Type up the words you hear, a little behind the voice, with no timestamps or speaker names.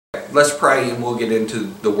let's pray and we'll get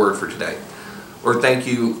into the word for today. Lord, thank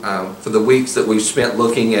you for the weeks that we've spent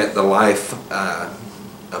looking at the life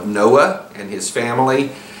of Noah and his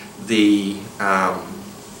family, the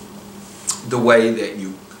way that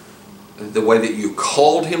you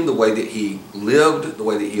called him, the way that he lived, the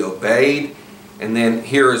way that he obeyed. And then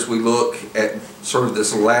here, as we look at sort of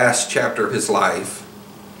this last chapter of his life,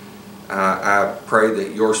 I pray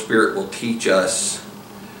that your Spirit will teach us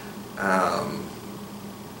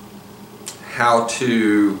how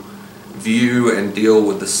to view and deal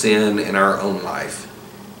with the sin in our own life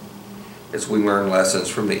as we learn lessons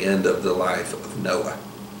from the end of the life of Noah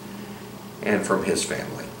and from his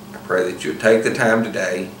family. I pray that you would take the time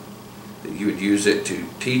today, that you would use it to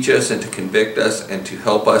teach us and to convict us and to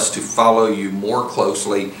help us to follow you more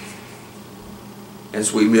closely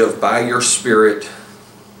as we live by your Spirit,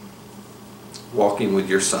 walking with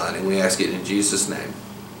your Son. And we ask it in Jesus' name.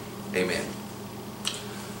 Amen.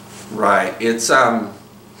 Right.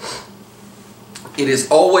 It is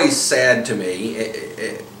always sad to me,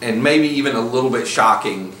 and maybe even a little bit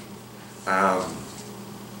shocking,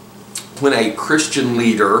 when a Christian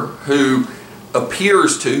leader who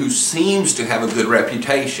seems to have a good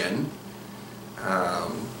reputation,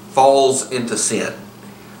 falls into sin.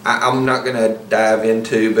 I'm not going to dive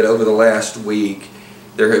into, but over the last week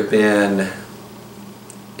there have been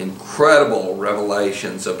incredible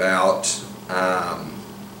revelations about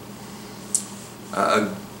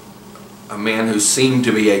a man who seemed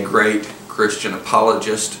to be a great Christian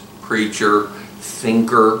apologist, preacher,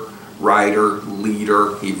 thinker, writer,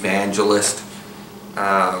 leader, evangelist,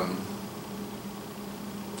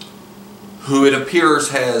 who it appears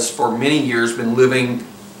has for many years been living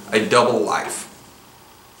a double life.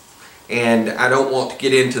 And I don't want to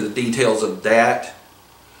get into the details of that,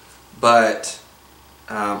 but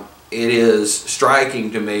it is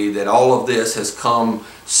striking to me that all of this has come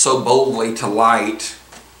so boldly to light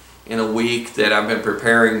in a week that I've been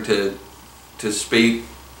preparing to speak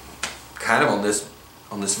kind of on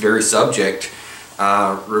this very subject,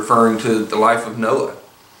 referring to the life of Noah.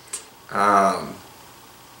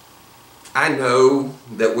 I know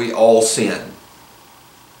that we all sin.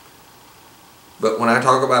 But when I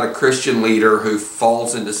talk about a Christian leader who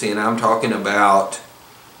falls into sin, I'm talking about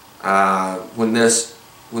when this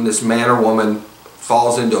man or woman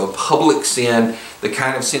falls into a public sin, the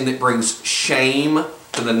kind of sin that brings shame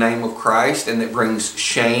to the name of Christ and that brings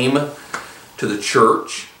shame to the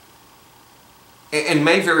church, and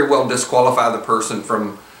may very well disqualify the person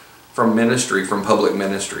from ministry, from public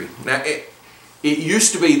ministry. Now, it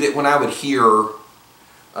used to be that when I would hear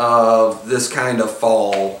of this kind of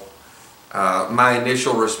fall, my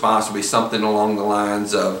initial response would be something along the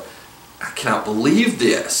lines of, I cannot believe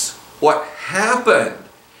this. What happened?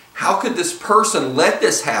 How could this person let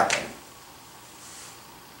this happen?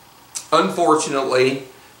 Unfortunately,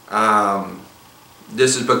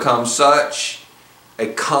 this has become such a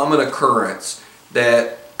common occurrence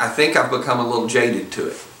that I think I've become a little jaded to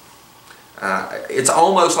it. It's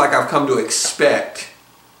almost like I've come to expect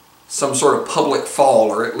some sort of public fall,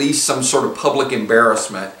 or at least some sort of public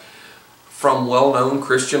embarrassment from well-known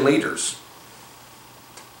Christian leaders.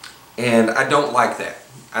 And I don't like that.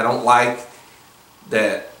 I don't like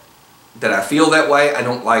that I feel that way. I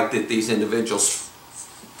don't like that these individuals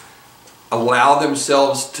allow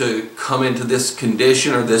themselves to come into this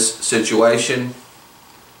condition or this situation.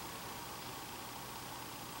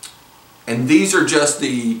 And these are just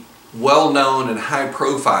the well-known and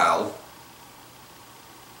high-profile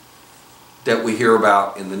that we hear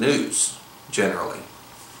about in the news generally.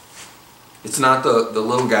 It's not the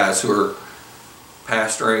little guys who are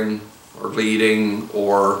pastoring or leading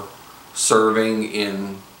or serving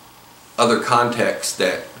in other contexts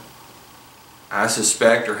that I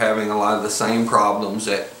suspect are having a lot of the same problems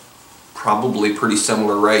at probably pretty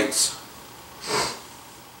similar rates.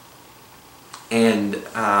 And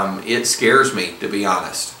it scares me, to be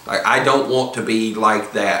honest. I don't want to be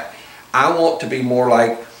like that. I want to be more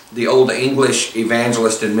like the old English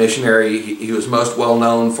evangelist and missionary. He was most well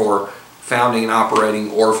known for founding and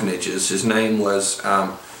operating orphanages. His name was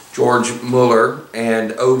George Muller,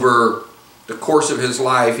 and over the course of his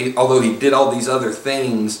life, although he did all these other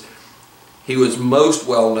things, he was most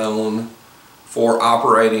well known for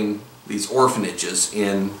operating these orphanages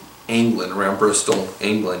in England, around Bristol,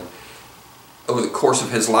 England. Over the course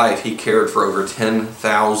of his life, he cared for over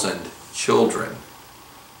 10,000 children.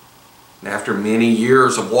 And after many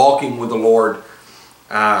years of walking with the Lord,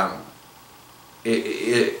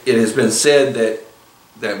 it has been said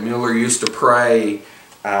that Mueller used to pray,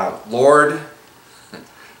 Lord,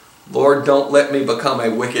 don't let me become a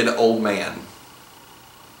wicked old man.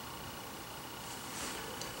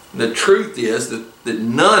 The truth is that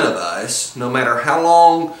none of us, no matter how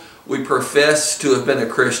long we profess to have been a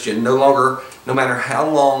Christian, no matter how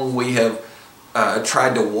long we have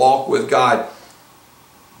tried to walk with God,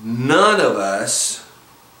 none of us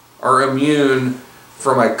are immune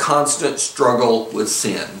from a constant struggle with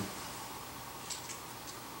sin.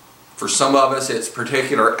 For some of us, it's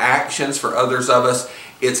particular actions. For others of us,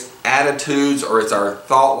 it's attitudes, or it's our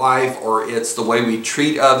thought life, or it's the way we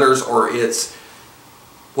treat others, or it's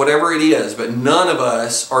whatever it is. But none of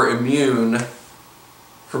us are immune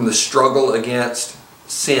from the struggle against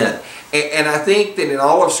sin. And I think that in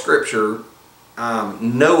all of Scripture,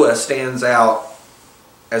 Noah stands out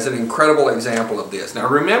as an incredible example of this. Now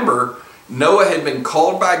remember, Noah had been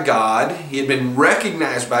called by God. He had been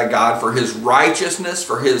recognized by God for his righteousness,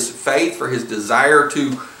 for his faith, for his desire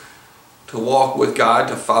to walk with God,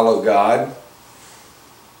 to follow God.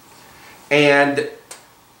 And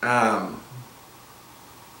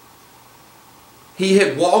he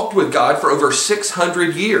had walked with God for over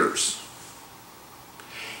 600 years.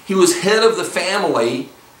 He was head of the family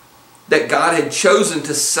that God had chosen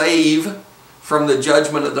to save from the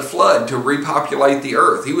judgment of the flood, to repopulate the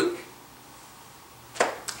earth.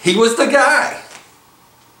 He was the guy.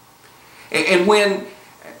 And when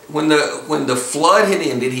the flood had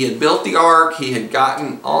ended, he had built the ark. He had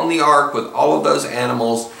gotten on the ark with all of those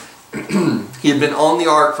animals. He had been on the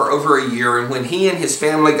ark for over a year. And when he and his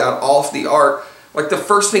family got off the ark, like, the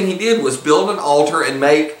first thing he did was build an altar and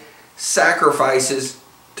make sacrifices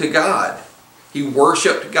to God. He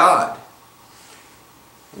worshiped God.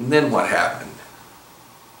 And then what happened?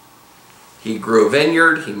 He grew a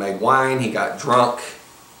vineyard. He made wine. He got drunk.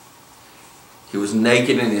 He was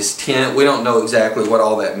naked in his tent. We don't know exactly what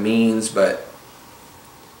all that means, but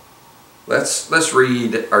let's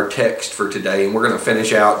read our text for today, and we're going to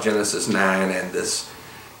finish out Genesis 9 and this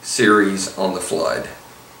series on the flood.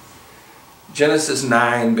 Genesis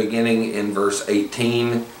 9, beginning in verse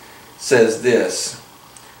 18, says this: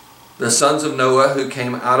 The sons of Noah who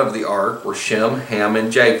came out of the ark were Shem, Ham,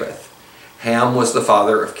 and Japheth. Ham was the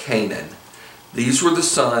father of Canaan. These were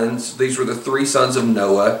the three sons of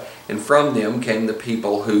Noah, and from them came the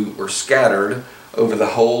people who were scattered over the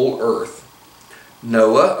whole earth.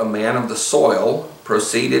 Noah, a man of the soil,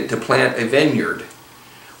 proceeded to plant a vineyard.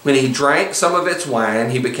 When he drank some of its wine,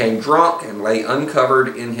 he became drunk and lay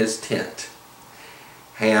uncovered in his tent.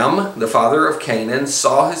 Ham, the father of Canaan,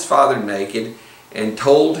 saw his father naked and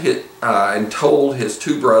told his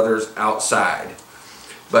two brothers outside.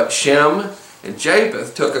 But Shem and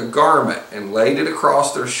Japheth took a garment and laid it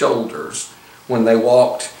across their shoulders when they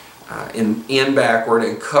walked in backward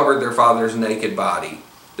and covered their father's naked body.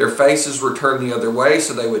 Their faces were turned the other way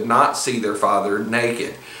so they would not see their father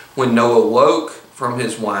naked. When Noah woke from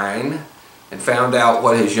his wine and found out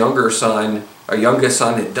what his youngest son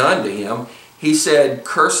had done to him, he said,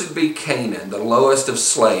 "Cursed be Canaan, the lowest of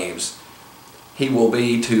slaves. He will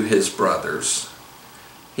be to his brothers."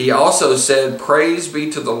 He also said, "Praise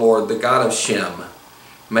be to the Lord, the God of Shem.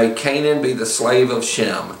 May Canaan be the slave of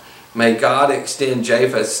Shem. May God extend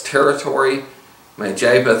Japheth's territory. May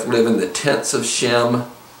Japheth live in the tents of Shem.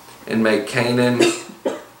 And may Canaan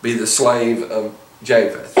be the slave of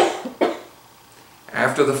Japheth."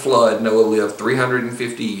 After the flood, Noah lived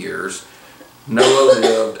 350 years. Noah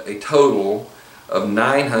lived a total of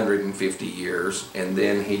 950 years, and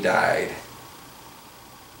then he died.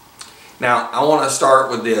 Now, I want to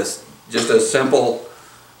start with this, just a simple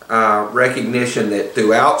recognition that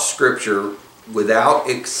throughout Scripture, without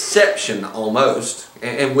exception almost,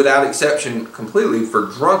 and without exception completely for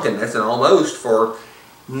drunkenness and almost for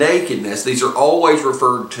nakedness, these are always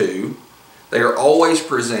referred to, they are always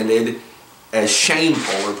presented as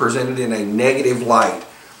shameful or presented in a negative light.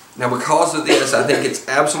 Now, because of this, I think it's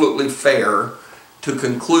absolutely fair to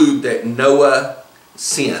conclude that Noah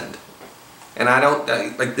sinned. And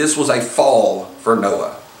this was a fall for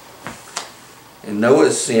Noah. And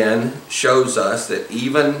Noah's sin shows us that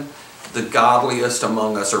even the godliest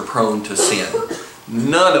among us are prone to sin.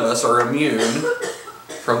 None of us are immune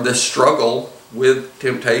from this struggle with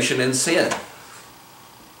temptation and sin.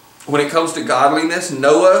 When it comes to godliness,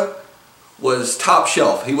 Noah was top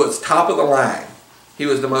shelf. He was top of the line. He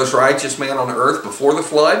was the most righteous man on earth before the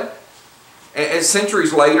flood. And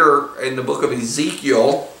centuries later, in the book of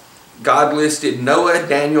Ezekiel, God listed Noah,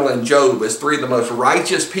 Daniel, and Job as three of the most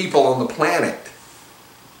righteous people on the planet.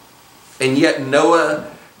 And yet Noah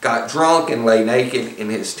got drunk and lay naked in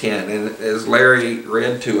his tent. And as Larry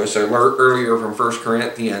read to us earlier from 1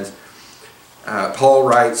 Corinthians, Paul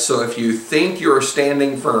writes, "So if you think you're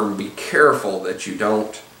standing firm, be careful that you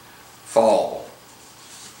don't fall."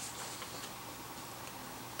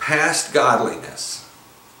 Past godliness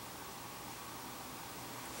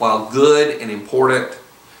while good and important,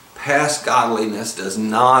 past godliness does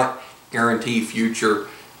not guarantee future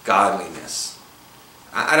godliness.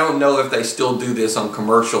 I don't know if they still do this on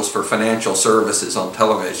commercials for financial services on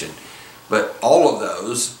television, but all of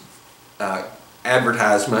those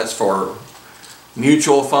advertisements for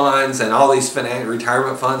mutual funds and all these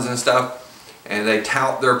retirement funds and stuff, and they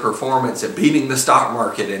tout their performance at beating the stock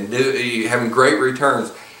market and having great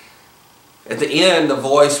returns. At the end, the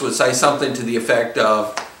voice would say something to the effect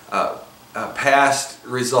of, past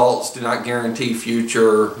results do not guarantee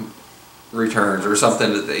future returns, or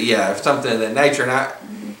something of that nature.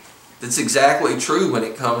 And that's exactly true when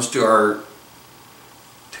it comes to our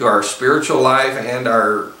spiritual life and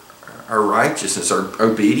our righteousness, our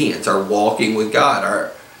obedience, our walking with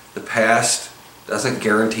God. The past doesn't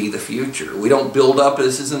guarantee the future. We don't build up.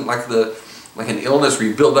 This isn't like an illness where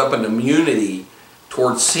you build up an immunity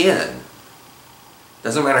towards sin.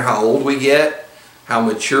 Doesn't matter how old we get, how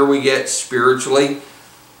mature we get spiritually.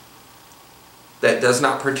 That does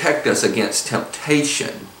not protect us against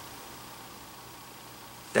temptation.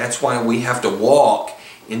 That's why we have to walk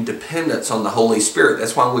in dependence on the Holy Spirit.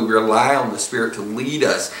 That's why we rely on the Spirit to lead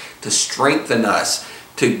us, to strengthen us,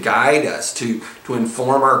 to guide us, to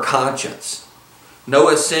inform our conscience.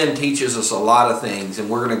 Noah's sin teaches us a lot of things, and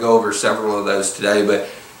we're going to go over several of those today, but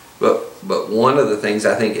one of the things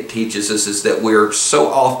I think it teaches us is that we're so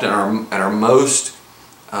often at our most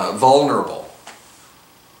vulnerable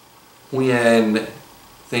when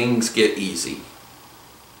things get easy.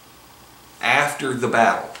 After the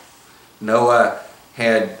battle, Noah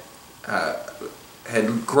had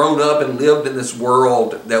grown up and lived in this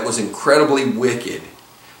world that was incredibly wicked.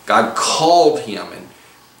 God called him, and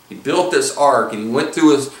he built this ark, and he went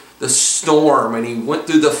through the storm, and he went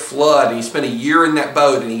through the flood, and he spent a year in that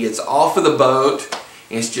boat, and he gets off of the boat,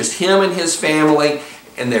 and it's just him and his family,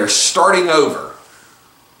 and they're starting over.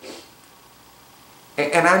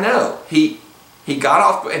 And I know, he got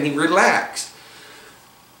off and he relaxed.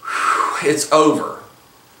 Whew, it's over.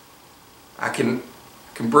 I can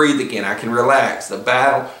breathe again. I can relax. The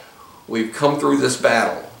battle, we've come through this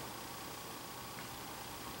battle.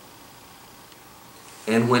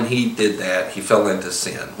 And when he did that, he fell into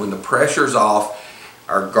sin. When the pressure's off,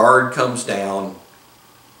 our guard comes down,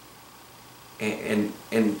 and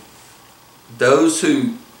those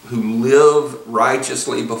who live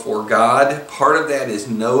righteously before God, part of that is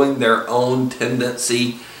knowing their own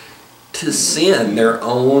tendency to sin, their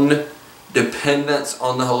own dependence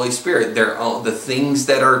on the Holy Spirit, the things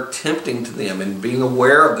that are tempting to them, and being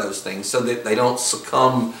aware of those things so that they don't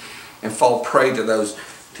succumb and fall prey to those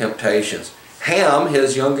temptations. Ham,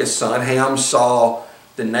 his youngest son, Ham saw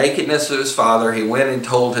the nakedness of his father. He went and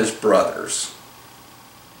told his brothers.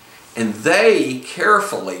 And they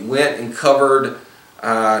carefully went and covered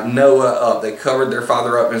Noah up. They covered their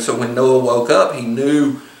father up. And so when Noah woke up, he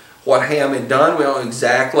knew what Ham had done. We don't know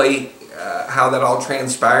exactly how that all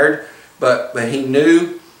transpired. But he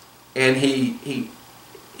knew, and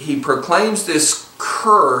he proclaims this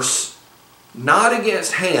curse not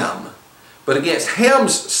against Ham, but against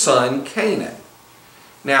Ham's son, Canaan.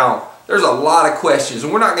 Now, there's a lot of questions,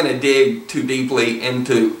 and we're not going to dig too deeply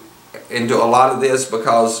into a lot of this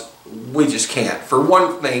because we just can't. For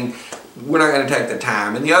one thing, we're not going to take the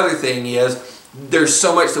time. And the other thing is, there's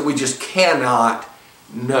so much that we just cannot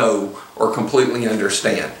know or completely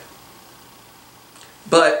understand.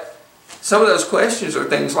 But some of those questions are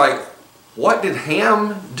things like, what did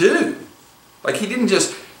Ham do? Like,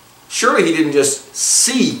 surely he didn't just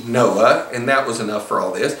see Noah and that was enough for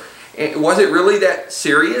all this. And was it really that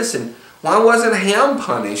serious? And why wasn't Ham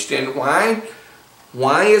punished? And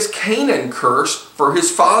why is Canaan cursed for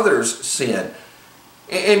his father's sin?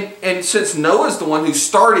 And since Noah's the one who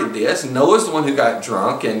started this, Noah's the one who got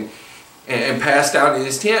drunk and passed out in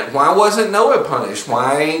his tent, why wasn't Noah punished?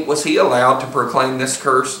 Why was he allowed to proclaim this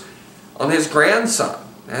curse on his grandson?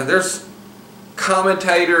 Now, there's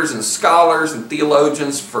commentators and scholars and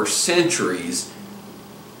theologians for centuries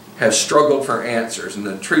have struggled for answers, and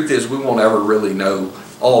the truth is we won't ever really know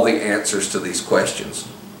all the answers to these questions.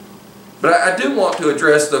 But I do want to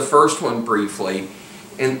address the first one briefly,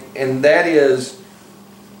 and that is,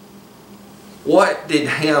 what did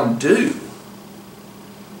Ham do?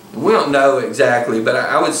 We don't know exactly, but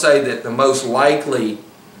I would say that the most likely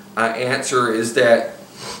answer is that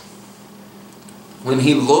when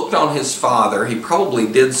he looked on his father, he probably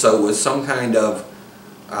did so with some kind of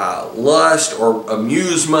lust or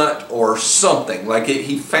amusement or something. Like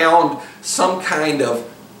he found some kind of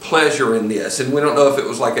pleasure in this, and we don't know if it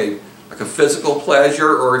was like a physical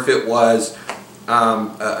pleasure or if it was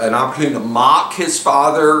an opportunity to mock his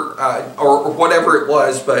father or whatever it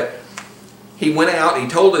was. But he went out, he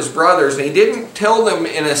told his brothers, and he didn't tell them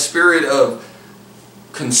in a spirit of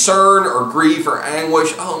concern or grief or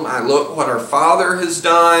anguish. Oh my, look what our father has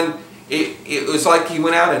done. It was like he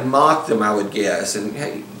went out and mocked them, I would guess. And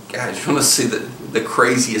hey, guys, you want to see the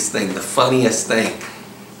craziest thing, the funniest thing?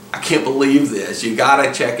 I can't believe this. You got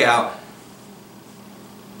to check out.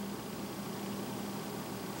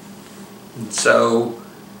 And so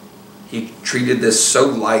he treated this so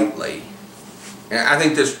lightly. And I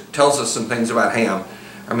think this tells us some things about Ham.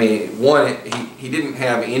 I mean, one, he didn't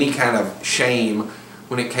have any kind of shame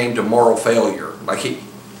when it came to moral failure. Like in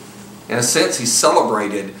a sense, he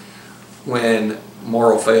celebrated when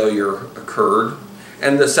moral failure occurred.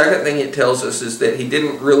 And the second thing it tells us is that he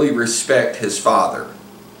didn't really respect his father.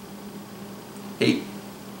 He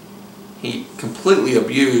completely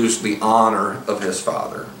abused the honor of his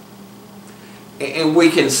father. And we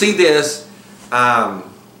can see this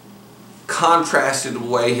contrasted the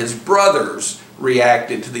way his brothers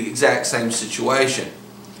reacted to the exact same situation.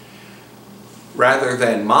 Rather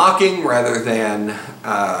than mocking, rather than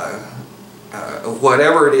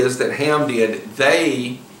whatever it is that Ham did,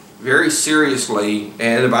 they very seriously,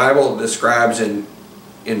 and the Bible describes in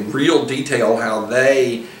real detail how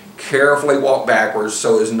they carefully walked backwards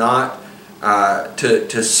so as not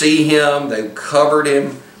to see him. They covered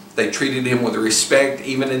him. They treated him with respect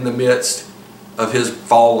even in the midst of his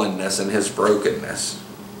fallenness and his brokenness.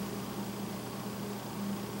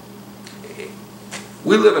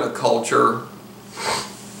 We live in a culture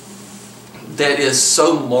that is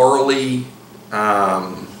so morally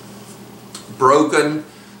broken,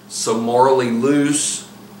 so morally loose.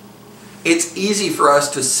 It's easy for us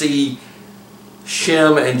to see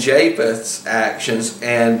Shem and Japheth's actions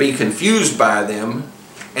and be confused by them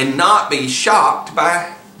and not be shocked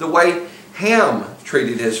by the way Ham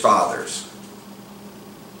treated his fathers.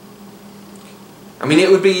 I mean, it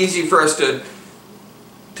would be easy for us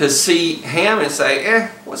to see Ham and say,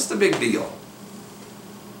 what's the big deal?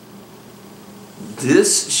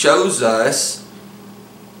 This shows us,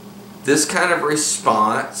 this kind of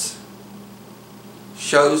response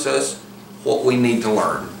shows us what we need to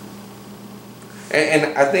learn.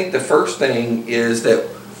 And I think the first thing is that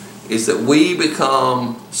we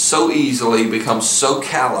become so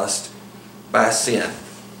calloused by sin.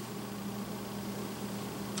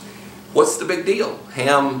 What's the big deal?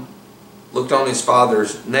 Ham looked on his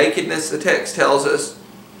father's nakedness, the text tells us,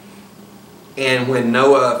 and when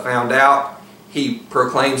Noah found out, he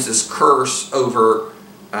proclaims this curse over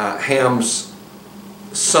Ham's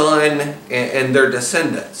son and their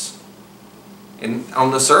descendants. And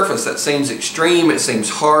on the surface, that seems extreme, it seems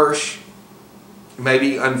harsh,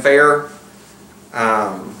 maybe unfair.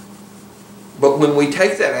 But when we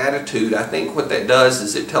take that attitude, I think what that does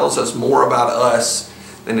is it tells us more about us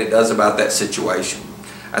than it does about that situation.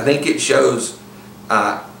 I think it shows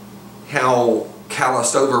how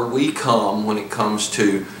calloused over we come when it comes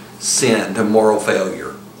to sin, to moral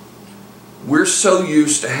failure. We're so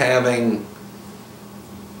used to having,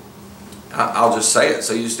 I'll just say it,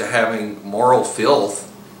 so used to having moral filth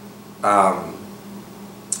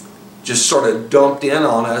just sort of dumped in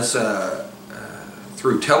on us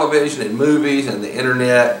through television and movies and the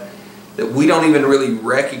internet that we don't even really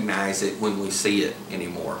recognize it when we see it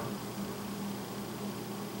anymore.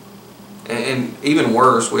 And even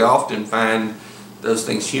worse, we often find those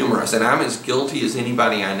things humorous. And I'm as guilty as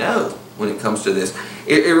anybody I know when it comes to this.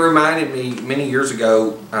 It reminded me, many years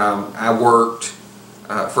ago, I worked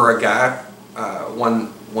for a guy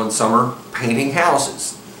one summer painting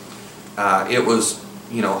houses. It was,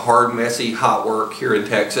 hard, messy, hot work here in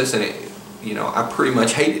Texas, and I pretty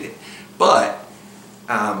much hated it. But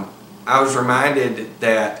I was reminded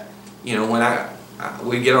that, when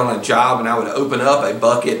we'd get on a job and I would open up a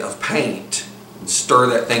bucket of paint and stir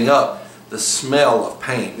that thing up, the smell of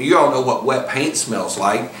paint. You all know what wet paint smells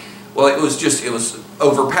like. Well, it was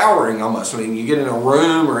overpowering almost. I mean, you get in a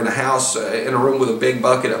room or in a house, in a room with a big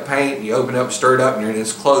bucket of paint, and you open up, stir it up, and you're in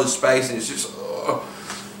this closed space, and it's just,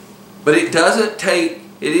 But it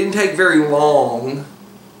didn't take very long,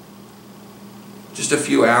 just a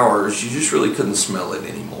few hours, you just really couldn't smell it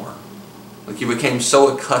anymore. Like you became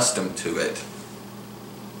so accustomed to it.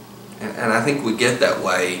 And I think we get that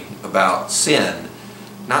way about sin.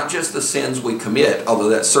 Not just the sins we commit, although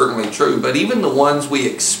that's certainly true, but even the ones we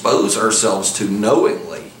expose ourselves to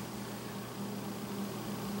knowingly.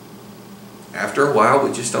 After a while,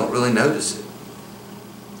 we just don't really notice it.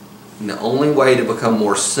 And the only way to become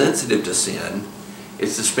more sensitive to sin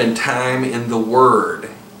is to spend time in the Word.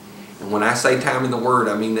 And when I say time in the Word,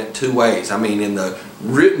 I mean that two ways. I mean in the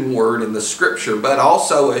written Word, in the Scripture, but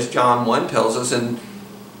also, as John 1 tells us, in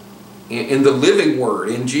in the living Word,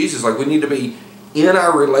 in Jesus. Like, we need to be in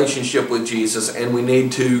our relationship with Jesus, and we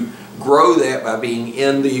need to grow that by being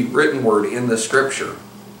in the written Word, in the Scripture.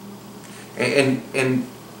 And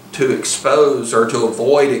to expose or to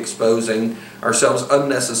avoid exposing ourselves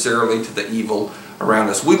unnecessarily to the evil around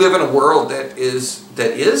us. We live in a world that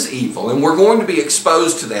is evil, and we're going to be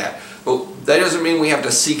exposed to that. But that doesn't mean we have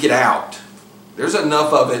to seek it out. There's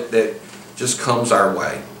enough of it that just comes our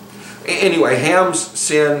way. Anyway, Ham's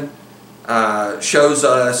sin shows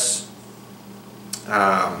us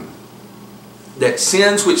that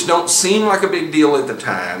sins which don't seem like a big deal at the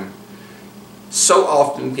time so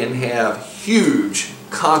often can have huge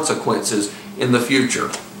consequences in the future.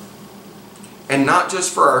 And not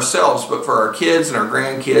just for ourselves, but for our kids and our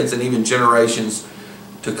grandkids and even generations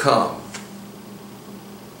to come.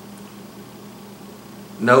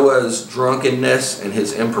 Noah's drunkenness and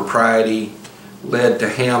his impropriety led to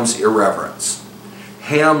Ham's irreverence.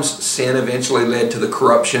 Ham's sin eventually led to the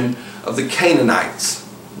corruption of the Canaanites.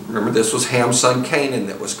 Remember, this was Ham's son Canaan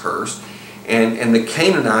that was cursed. And the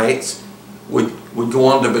Canaanites would go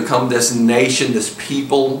on to become this nation, this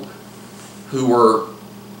people who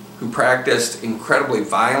practiced incredibly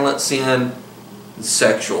violent sin and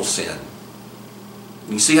sexual sin.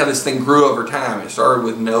 You see how this thing grew over time. It started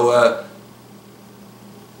with Noah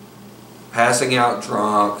passing out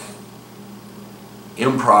drunk,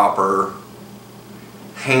 improper,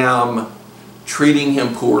 Ham treating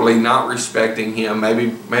him poorly, not respecting him,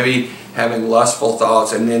 maybe having lustful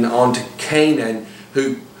thoughts, and then on to Canaan,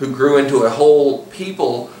 who grew into a whole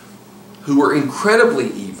people who were incredibly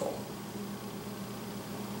evil.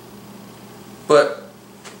 But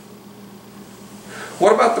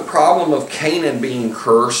what about the problem of Canaan being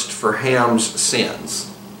cursed for Ham's sins?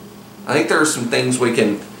 I think there are some things we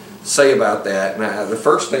can say about that. Now, the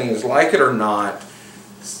first thing is, like it or not,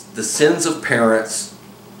 the sins of parents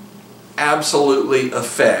absolutely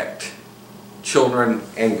affect children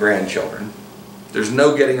and grandchildren. There's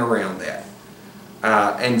no getting around that.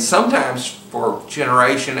 And sometimes for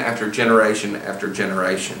generation after generation after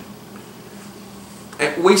generation.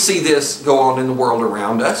 And we see this go on in the world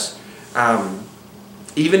around us.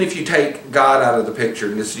 Even if you take God out of the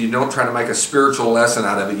picture, and you don't try to make a spiritual lesson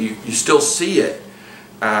out of it, you still see it.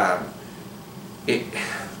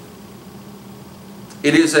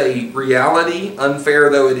 It is a reality, unfair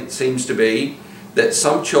though it seems to be, that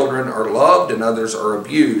some children are loved and others are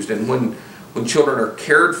abused. And when children are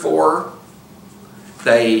cared for,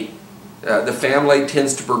 the family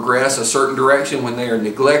tends to progress a certain direction. When they are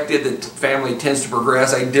neglected, the family tends to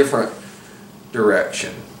progress a different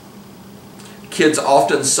direction. Kids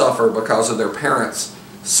often suffer because of their parents'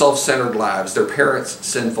 self-centered lives, their parents'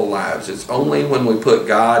 sinful lives. It's only when we put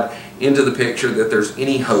God into the picture that there's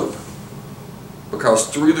any hope. Because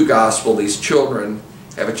through the gospel, these children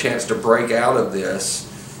have a chance to break out of this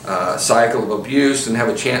cycle of abuse and have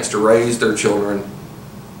a chance to raise their children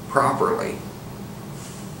properly.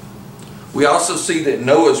 We also see that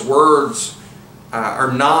Noah's words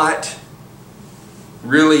are not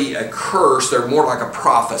really a curse, they're more like a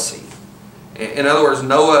prophecy. In other words,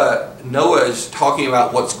 Noah is talking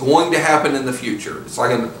about what's going to happen in the future. It's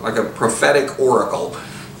like a prophetic oracle,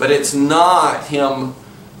 but it's not him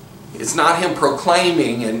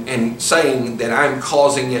proclaiming and saying that I'm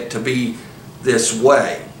causing it to be this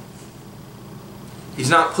way. He's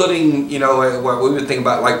not putting, what we would think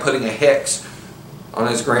about like putting a hex on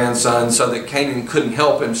his grandson so that Canaan couldn't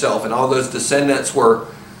help himself, and all those descendants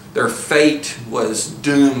their fate was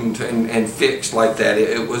doomed and fixed like that.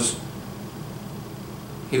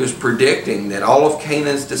 He was predicting that all of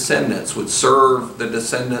Canaan's descendants would serve the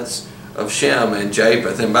descendants of Shem and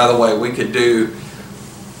Japheth. And by the way, we could do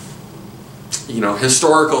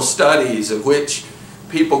historical studies of which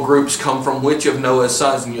people groups come from which of Noah's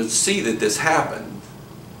sons, and you'll see that this happened.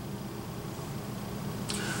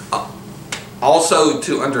 Also,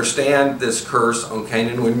 to understand this curse on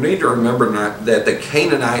Canaan, we need to remember that the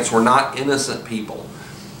Canaanites were not innocent people.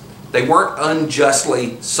 They weren't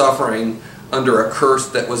unjustly suffering under a curse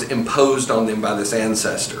that was imposed on them by this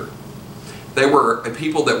ancestor. They were a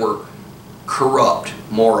people that were corrupt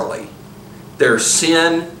morally. Their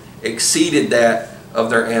sin exceeded that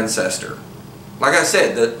of their ancestor. Like I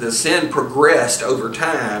said, the sin progressed over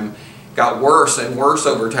time, got worse and worse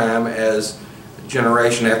over time as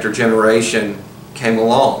generation after generation came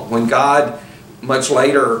along. When God, much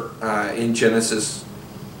later in Genesis,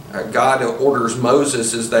 God orders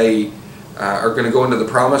Moses, as they are going to go into the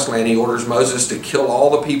promised land, he orders Moses to kill all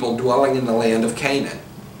the people dwelling in the land of Canaan,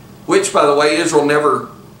 which, by the way, Israel never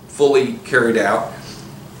fully carried out.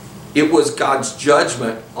 It was God's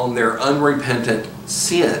judgment on their unrepentant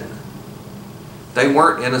sin. They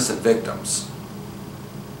weren't innocent victims.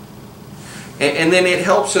 And then it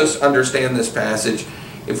helps us understand this passage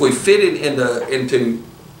if we fit it into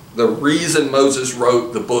the reason Moses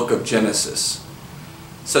wrote the book of Genesis.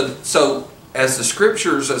 So as the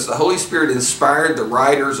Scriptures, as the Holy Spirit inspired the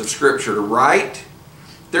writers of Scripture to write,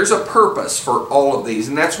 there's a purpose for all of these,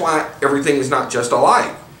 and that's why everything is not just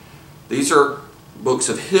alike. These are books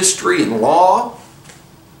of history and law,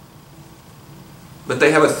 but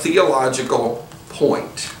they have a theological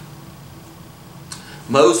point.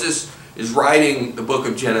 Moses is writing the book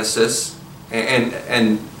of Genesis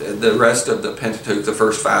and the rest of the Pentateuch, the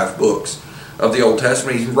first 5 books of the Old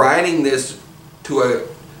Testament. He's writing this to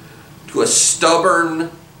a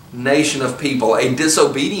stubborn nation of people, a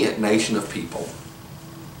disobedient nation of people,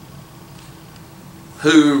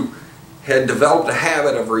 who had developed a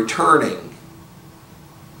habit of returning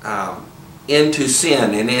into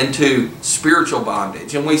sin and into spiritual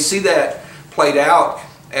bondage. And we see that played out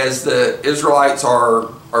as the Israelites are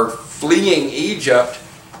fleeing Egypt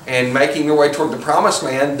and making their way toward the Promised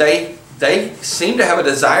Land. They seem to have a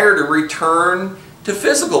desire to return to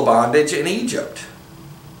physical bondage in Egypt.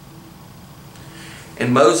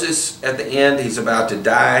 And Moses, at the end, he's about to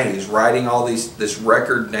die. He's writing all this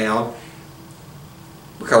record down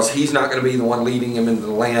because he's not going to be the one leading them into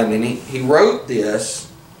the land. And he wrote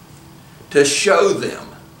this to show them,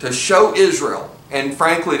 to show Israel, and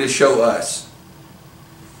frankly to show us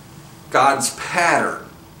God's pattern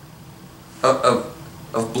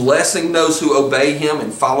of blessing those who obey Him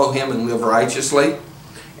and follow Him and live righteously,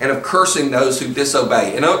 and of cursing those who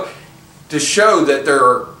disobey. You know, to show that there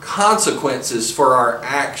are consequences for our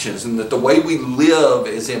actions and that the way we live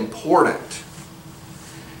is important.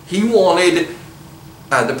 He wanted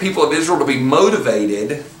the people of Israel to be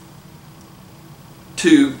motivated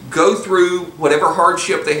to go through whatever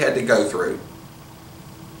hardship they had to go through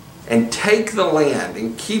and take the land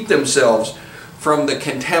and keep themselves from the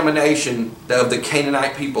contamination of the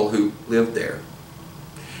Canaanite people who lived there.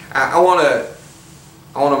 I want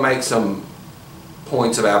to make some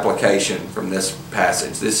points of application from this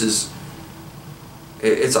passage.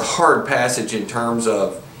 It's a hard passage in terms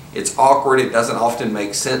of it's awkward. It doesn't often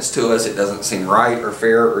make sense to us. It doesn't seem right or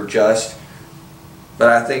fair or just. But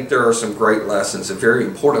I think there are some great lessons and very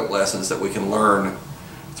important lessons that we can learn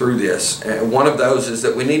through this. And one of those is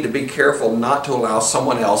that we need to be careful not to allow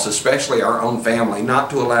someone else, especially our own family, not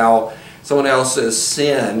to allow someone else's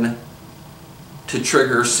sin to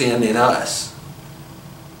trigger sin in us.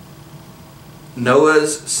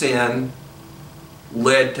 Noah's sin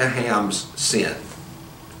led to Ham's sin,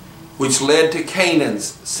 which led to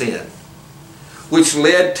Canaan's sin, which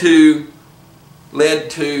led to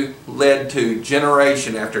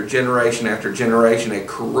generation after generation after generation, a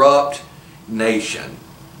corrupt nation.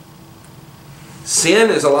 Sin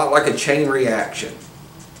is a lot like a chain reaction.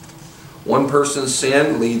 One person's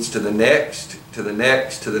sin leads to the next, to the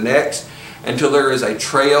next, to the next, until there is a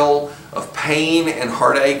trail of pain and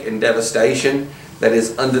heartache and devastation that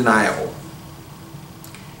is undeniable.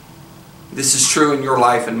 This is true in your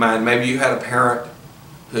life and mine. Maybe you had a parent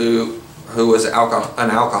who was an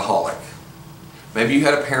alcoholic. Maybe you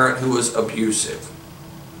had a parent who was abusive.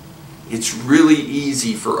 It's really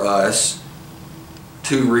easy for us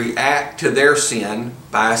to react to their sin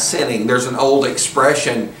by sinning. There's an old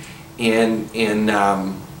expression in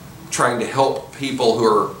trying to help people who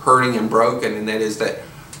are hurting and broken, and that is that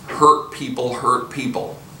hurt people hurt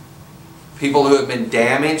people. People who have been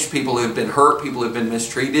damaged, people who have been hurt, people who have been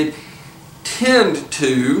mistreated tend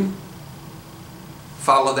to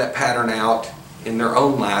follow that pattern out in their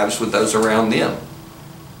own lives with those around them.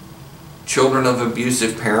 Children of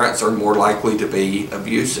abusive parents are more likely to be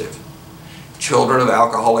abusive. Children of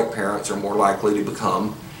alcoholic parents are more likely to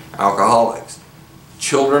become alcoholics.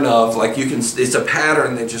 Children of, it's a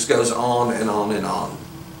pattern that just goes on and on and on.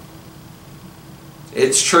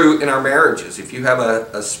 It's true in our marriages. If you have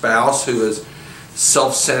a spouse who is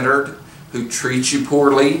self-centered, who treats you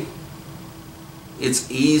poorly, it's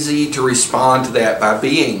easy to respond to that by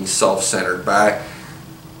being self-centered, by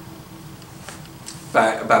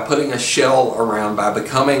putting a shell around, by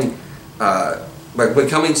becoming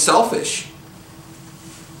selfish,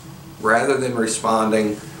 rather than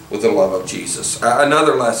responding with the love of Jesus.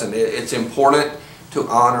 Another lesson, it's important to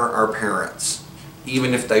honor our parents,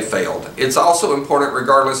 even if they failed. It's also important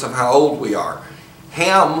regardless of how old we are.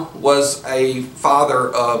 Ham was a father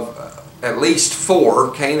of at least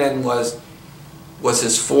 4. Canaan was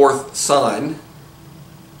his 4th son.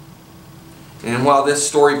 And while this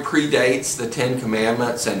story predates the 10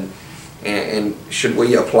 Commandments and should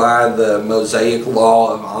we apply the Mosaic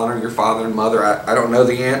law of honor your father and mother, I don't know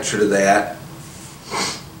the answer to that.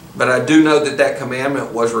 But I do know that that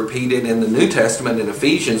commandment was repeated in the New Testament in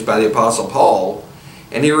Ephesians by the Apostle Paul.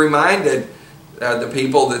 And he reminded the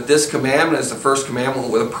people that this commandment is the first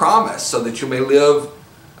commandment with a promise, so that you may live,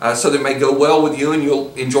 so that it may go well with you and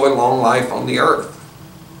you'll enjoy long life on the earth.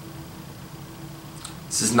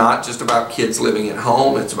 This is not just about kids living at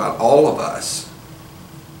home, it's about all of us.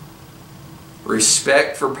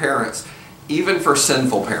 Respect for parents, even for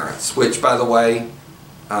sinful parents, which, by the way,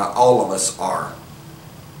 all of us are.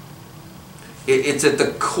 It's at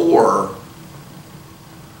the core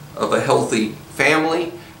of a healthy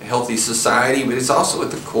family, a healthy society, but it's also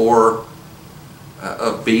at the core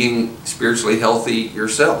of being spiritually healthy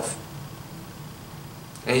yourself.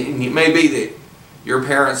 And it may be that your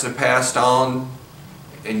parents have passed on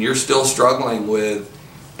and you're still struggling with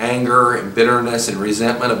anger and bitterness and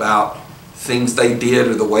resentment about things they did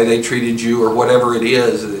or the way they treated you or whatever it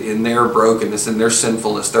is in their brokenness and their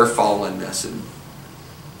sinfulness, their fallenness. And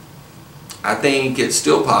I think it's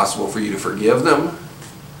still possible for you to forgive them,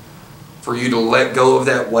 for you to let go of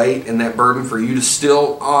that weight and that burden, for you to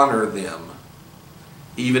still honor them,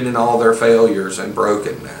 even in all their failures and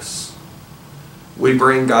brokenness. We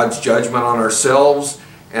bring God's judgment on ourselves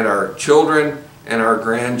and our children and our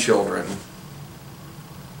grandchildren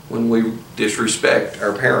when we disrespect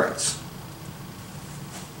our parents.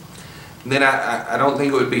 And then I don't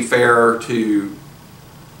think it would be fair to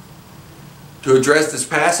address this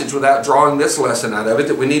passage without drawing this lesson out of it,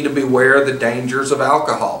 that we need to beware of the dangers of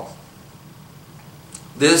alcohol.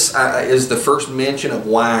 This is the first mention of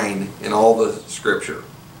wine in all the scripture,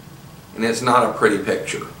 and it's not a pretty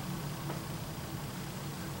picture.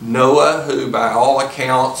 Noah, who by all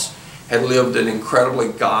accounts had lived an incredibly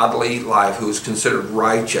godly life, who was considered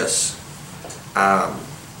righteous,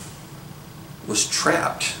 was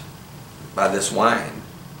trapped by this wine.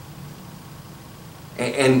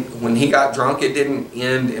 And when he got drunk, it didn't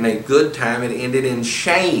end in a good time. It ended in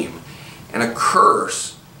shame and a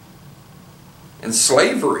curse and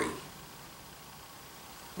slavery.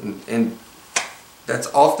 And that's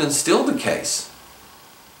often still the case.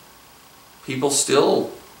 People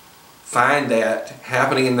still find that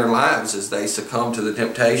happening in their lives as they succumb to the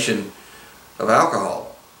temptation of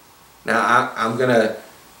alcohol. Now,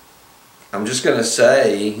 I'm just gonna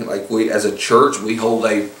say, like, we as a church,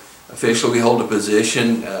 officially we hold a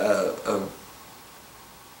position of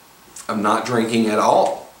not drinking at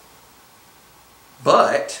all.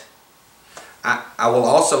 But I will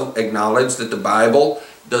also acknowledge that the Bible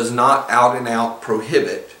does not out and out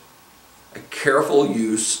prohibit a careful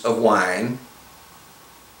use of wine,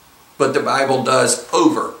 but the Bible does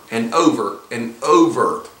over and over and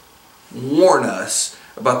over warn us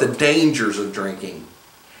about the dangers of drinking.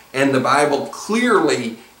 And the Bible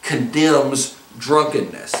clearly condemns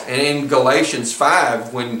drunkenness. And in Galatians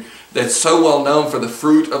 5, when that's so well known for the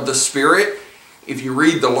fruit of the Spirit, if you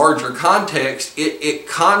read the larger context, it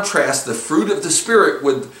contrasts the fruit of the Spirit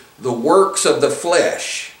with the works of the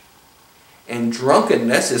flesh. And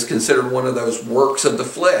drunkenness is considered one of those works of the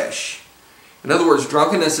flesh. In other words,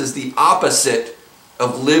 drunkenness is the opposite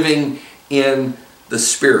of living in the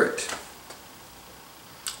Spirit.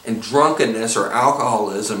 And drunkenness or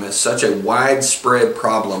alcoholism is such a widespread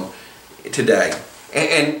problem today.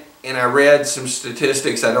 And I read some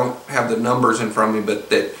statistics, I don't have the numbers in front of me, but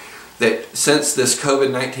that since this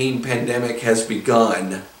COVID-19 pandemic has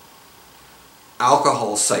begun,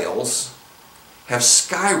 alcohol sales have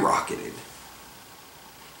skyrocketed,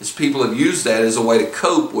 as people have used that as a way to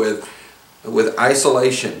cope with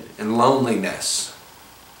isolation and loneliness,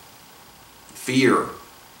 fear.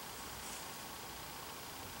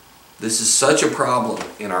 This is such a problem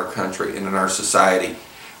in our country and in our society.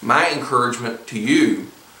 My encouragement to you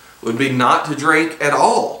would be not to drink at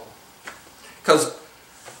all. Because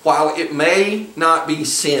while it may not be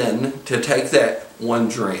sin to take that one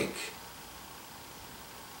drink,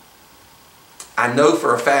 I know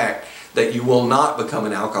for a fact that you will not become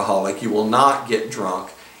an alcoholic, you will not get drunk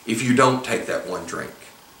if you don't take that one drink.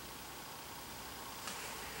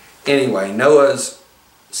 Anyway, Noah's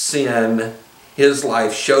sin, his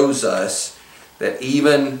life shows us that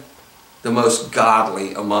even the most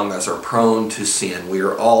godly among us are prone to sin. We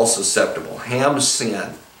are all susceptible. Ham's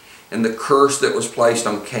sin and the curse that was placed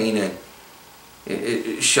on Canaan,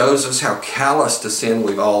 it shows us how callous to sin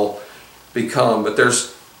we've all become. But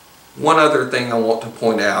there's one other thing I want to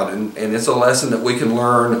point out, and it's a lesson that we can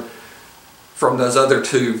learn from those other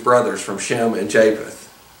two brothers, from Shem and Japheth.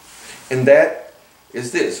 And that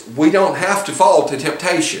is this: we don't have to fall to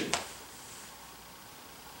temptation.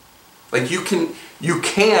 Like, you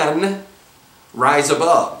can rise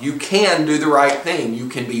above. You can do the right thing. You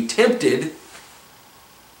can be tempted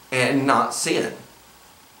and not sin.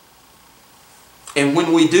 And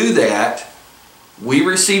when we do that, we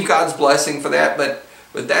receive God's blessing for that, but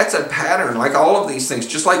that's a pattern, like all of these things.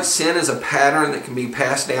 Just like sin is a pattern that can be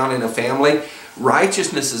passed down in a family,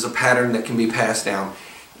 righteousness is a pattern that can be passed down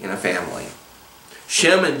in a family.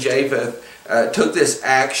 Shem and Japheth took this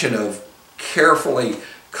action of carefully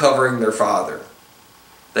covering their father.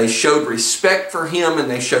 They showed respect for him and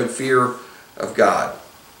they showed fear of God.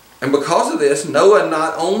 And because of this, Noah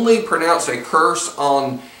not only pronounced a curse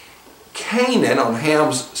on Canaan, on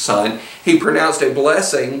Ham's son, he pronounced a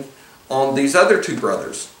blessing on these other two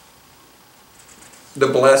brothers. The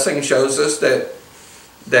blessing shows us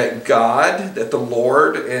that God, that the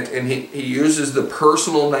Lord, and he uses the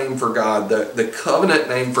personal name for God, the covenant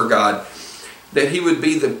name for God, that he would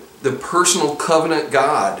be the personal covenant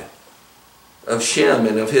God of Shem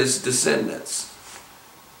and of his descendants.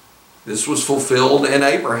 This was fulfilled in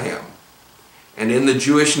Abraham and in the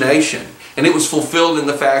Jewish nation. And it was fulfilled in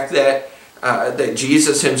the fact that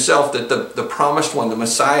Jesus himself, that the promised one, the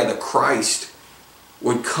Messiah, the Christ,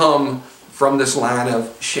 would come from this line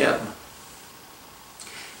of Shem.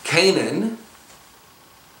 Canaan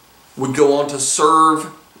would go on to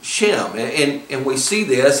serve Shem. And we see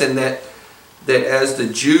this in that as the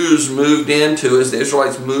Jews moved into, as the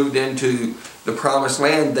Israelites moved into the promised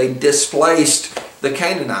land, they displaced the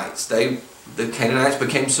Canaanites. The Canaanites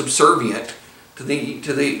became subservient to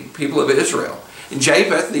the people of Israel. And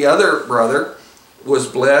Japheth, the other brother, was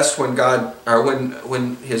blessed when Noah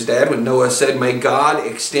said, "May God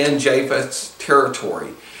extend Japheth's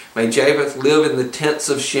territory. May Japheth live in the tents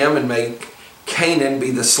of Shem, and may Canaan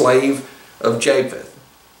be the slave of Japheth."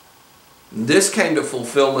 This came to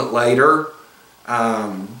fulfillment later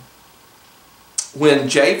when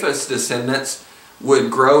Japheth's descendants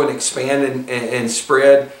would grow and expand and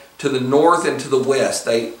spread to the north and to the west.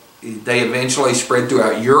 They eventually spread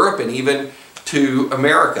throughout Europe and even to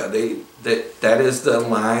America. That is the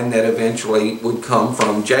line that eventually would come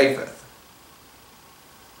from Japheth.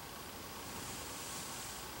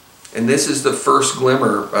 And this is the first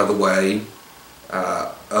glimmer, by the way,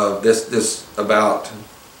 of this about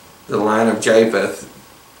the line of Japheth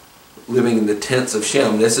living in the tents of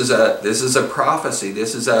Shem. This is a prophecy.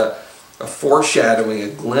 This is a foreshadowing, a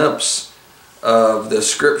glimpse of the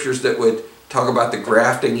scriptures that would talk about the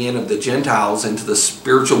grafting in of the Gentiles into the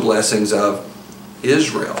spiritual blessings of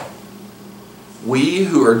Israel. We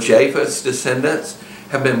who are Japheth's descendants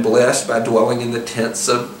have been blessed by dwelling in the tents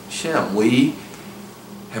of Shem. We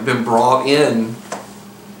have been brought in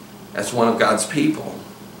as one of God's people.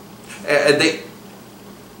 The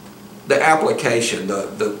application,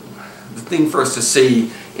 the thing for us to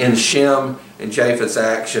see in Shem and Japheth's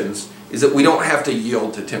actions is that we don't have to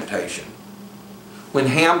yield to temptation. When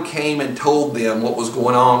Ham came and told them what was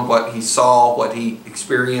going on, what he saw, what he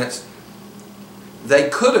experienced, they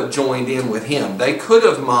could have joined in with him. They could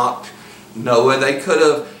have mocked Noah. They could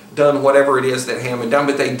have done whatever it is that Ham had done,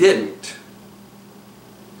 but they didn't.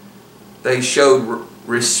 They showed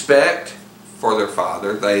respect for their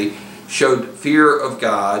father. They showed fear of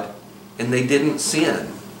God, and they didn't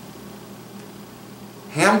sin.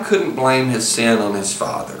 Ham couldn't blame his sin on his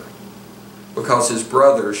father because his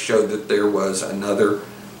brothers showed that there was another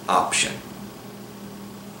option.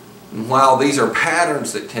 And while these are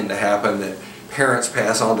patterns that tend to happen that parents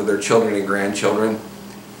pass on to their children and grandchildren,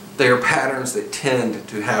 they are patterns that tend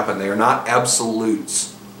to happen. They are not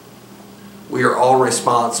absolutes. We are all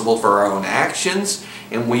responsible for our own actions,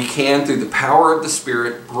 and we can, through the power of the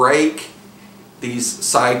Spirit, break these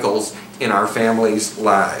cycles in our families'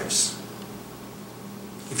 lives.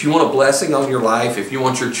 If you want a blessing on your life, if you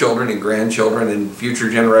want your children and grandchildren and future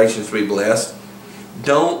generations to be blessed,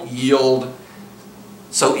 don't yield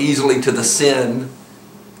so easily to the sin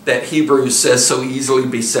that Hebrews says so easily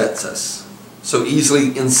besets us, so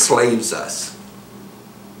easily enslaves us.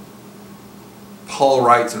 Paul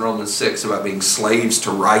writes in Romans 6 about being slaves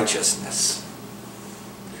to righteousness.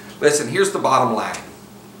 Listen, here's the bottom line.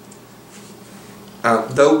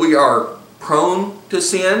 Though we are prone to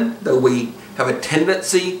sin, though we have a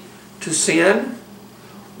tendency to sin,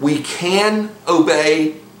 we can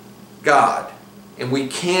obey God and we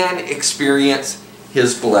can experience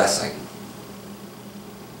His blessing.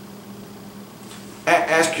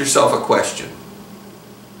 Ask yourself a question.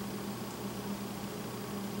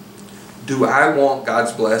 Do I want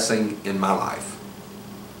God's blessing in my life?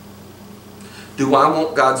 Do I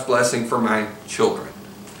want God's blessing for my children?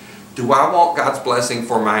 Do I want God's blessing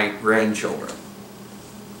for my grandchildren?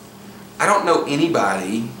 I don't know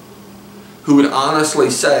anybody who would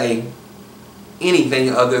honestly say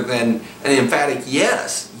anything other than an emphatic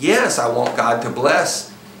yes. Yes, I want God to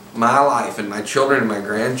bless my life and my children and my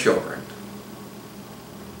grandchildren.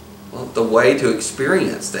 Well, the way to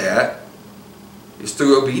experience that is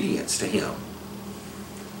through obedience to Him.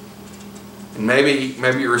 And maybe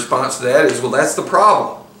your response to that is, well, that's the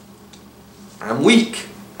problem. I'm weak.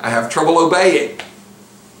 I have trouble obeying.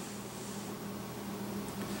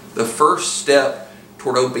 The first step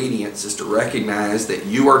toward obedience is to recognize that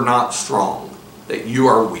you are not strong, that you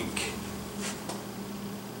are weak,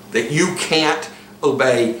 that you can't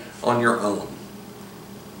obey on your own,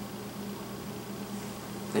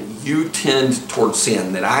 that you tend toward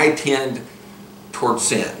sin, that I tend toward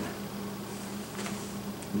sin.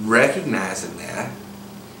 Recognizing that,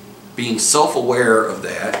 being self-aware of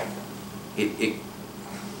that, it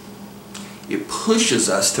pushes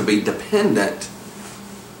us to be dependent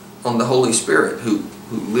on the Holy Spirit who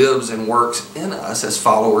lives and works in us as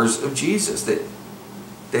followers of Jesus,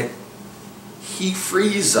 that He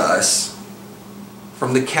frees us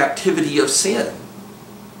from the captivity of sin.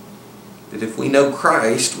 That if we know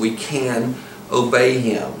Christ, we can obey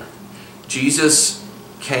Him. Jesus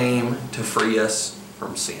came to free us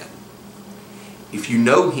from sin. If you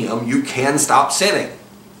know Him, you can stop sinning.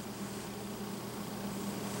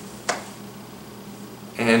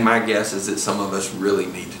 And my guess is that some of us really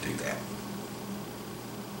need to do that.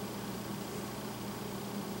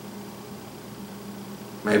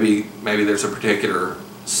 Maybe there's a particular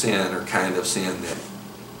sin or kind of sin that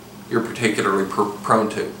you're particularly prone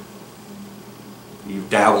to. You've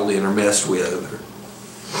dabbled in or messed with,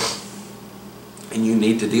 and you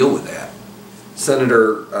need to deal with that.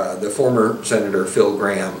 The former Senator Phil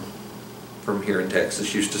Gramm from here in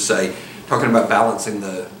Texas used to say, talking about balancing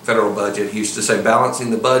the federal budget, he used to say,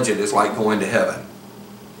 balancing the budget is like going to heaven.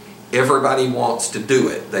 Everybody wants to do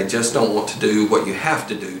it. They just don't want to do what you have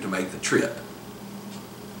to do to make the trip.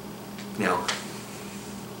 Now,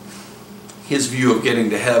 his view of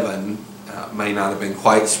getting to heaven may not have been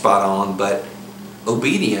quite spot on, but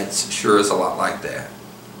obedience sure is a lot like that.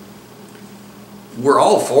 We're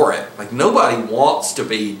all for it. Like, nobody wants to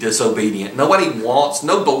be disobedient. No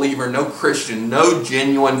believer, no Christian, no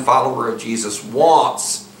genuine follower of Jesus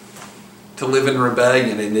wants to live in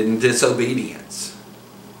rebellion and in disobedience.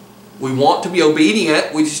 We want to be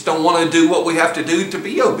obedient, we just don't want to do what we have to do to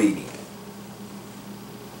be obedient.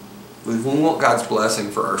 We want God's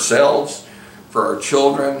blessing for ourselves, for our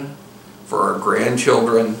children, for our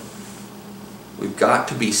grandchildren. We've got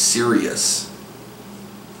to be serious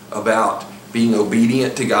about being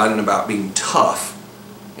obedient to God and about being tough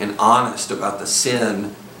and honest about the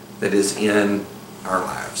sin that is in our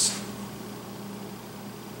lives.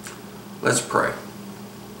 Let's pray.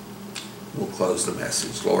 We'll close the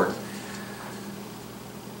message. Lord,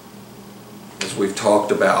 as we've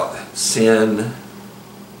talked about sin,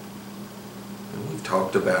 and we've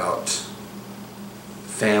talked about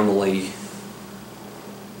family,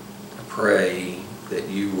 I pray that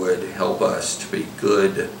you would help us to be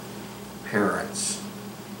good parents,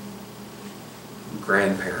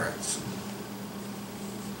 grandparents,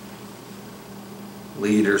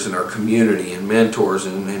 leaders in our community and mentors,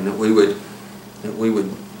 and that we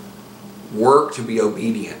would work to be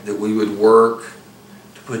obedient, that we would work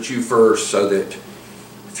to put you first so that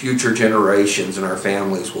future generations and our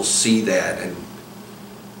families will see that and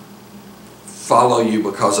follow you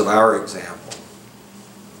because of our example.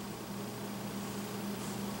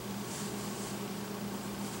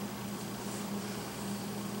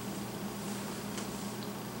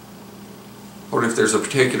 Lord, if there's a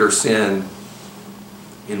particular sin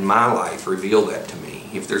in my life, reveal that to me.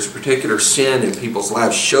 If there's a particular sin in people's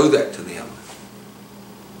lives, show that to them.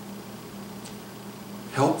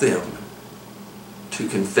 Help them to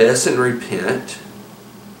confess and repent,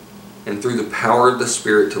 and through the power of the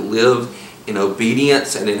Spirit to live in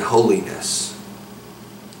obedience and in holiness.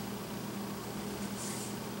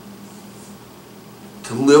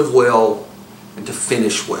 To live well and to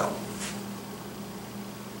finish well.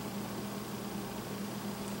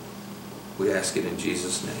 We ask it in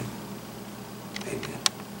Jesus' name.